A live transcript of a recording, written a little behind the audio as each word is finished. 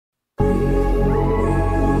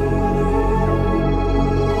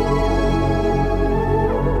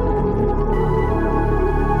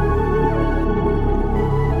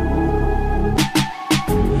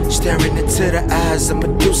eyes of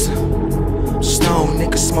Medusa. Stone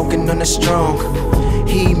nigga smoking on the strong.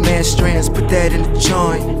 He-Man strands, put that in the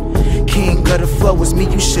joint. King of the flow is me,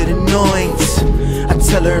 you should anoint. I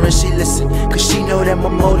tell her and she listen, cause she know that my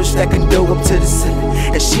motor stacking dough up to the ceiling.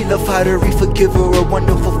 And she love how the reefer give her a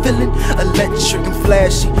wonderful feeling. Electric and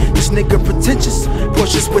flashy, this nigga pretentious.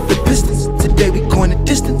 Porsches with the pistons, today we going a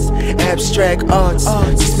distance. Abstract arts,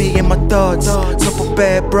 just me and my thoughts. Couple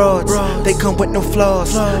bad broads, they come with no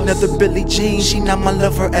flaws. Another Billie Jean, she not my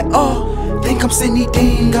lover at all. Think I'm Cindy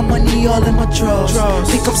Deane, got money all in my drawers.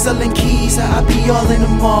 Think I'm selling keys, I be all in the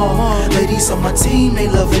mall. Ladies on my team, they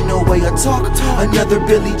loving the way I talk. Another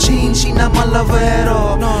Billie Jean, she not my lover at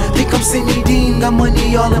all. Think I'm Cindy Deane, got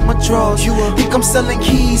money all in my drawers. Think I'm selling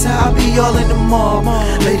keys, I be all in the mall.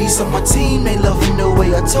 Ladies on my team, they loving the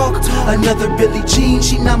way I talk. Another Billie Jean,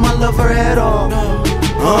 she not my lover at all.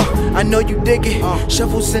 I know you dig it.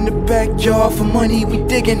 Shovels in the backyard for money we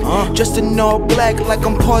digging. Dressed in all black like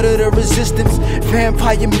I'm part of the resistance.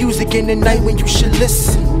 Vampire music in the night when you should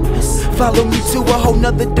listen. Follow me to a whole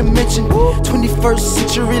nother dimension. 21st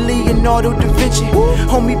century Leonardo da Vinci.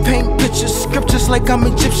 Homie paint pictures, scriptures like I'm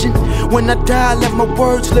Egyptian. When I die, let my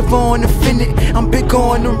words live on infinite. I'm big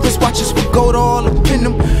on them wristwatches with gold all up in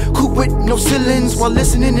them. Cool with no ceilings while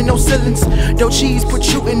listening to no ceilings. No cheese,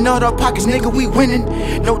 put you in all our pockets, nigga, we winning.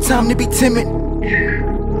 No time to be timid.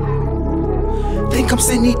 Think I'm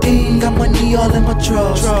Cindy Deane, got money all in my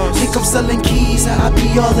drawers. Think I'm selling keys, I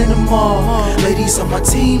be all in the mall. Ladies on my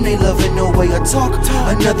team, they loving the way I talk.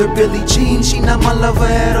 Another Billie Jean, she not my lover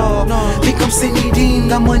at all. Think I'm Cindy Deane,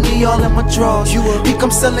 got money all in my drawers. Think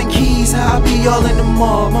I'm selling keys, I be all in the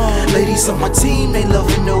mall. Ladies on my team, they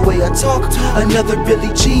loving the way I talk. Another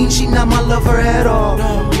Billie Jean, she not my lover at all.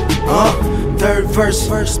 Third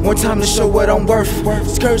verse, more time to show what I'm worth.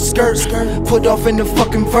 Skirt, put off in the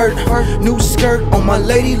fucking vert. New skirt on my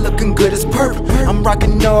lady, looking good as perp. I'm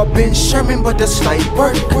rocking all Ben Sherman, but that's light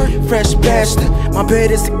work. Fresh bastard, my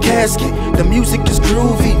bed is a casket. The music is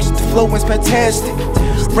groovy, the flow is fantastic.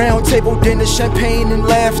 Round table dinner, champagne and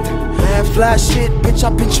laughter. Fly shit, bitch,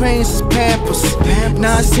 I've been trained as Pampers.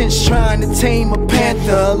 Nonsense trying to tame a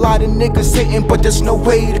panther. A lot of niggas hating, but there's no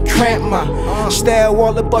way to cramp my style.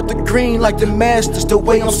 All about the green like the masters. The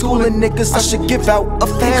way I'm schooling niggas, I should give out a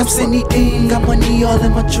fast. Think I'm Cindy Deane, got money all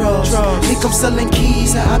in my drawers. Think I'm selling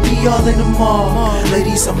keys, I be all in the mall.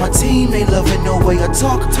 Ladies on my team, they loving the way I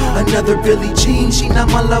talk. Another Billie Jean, she not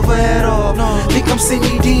my lover at all. Think I'm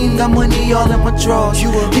Cindy Deane, got money all in my drawers.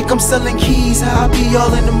 Think I'm selling keys, I be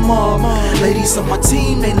all in the mall. Ladies on my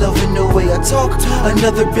team, they loving the way I talk.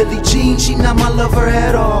 Another Billie Jean, she not my lover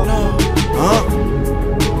at all.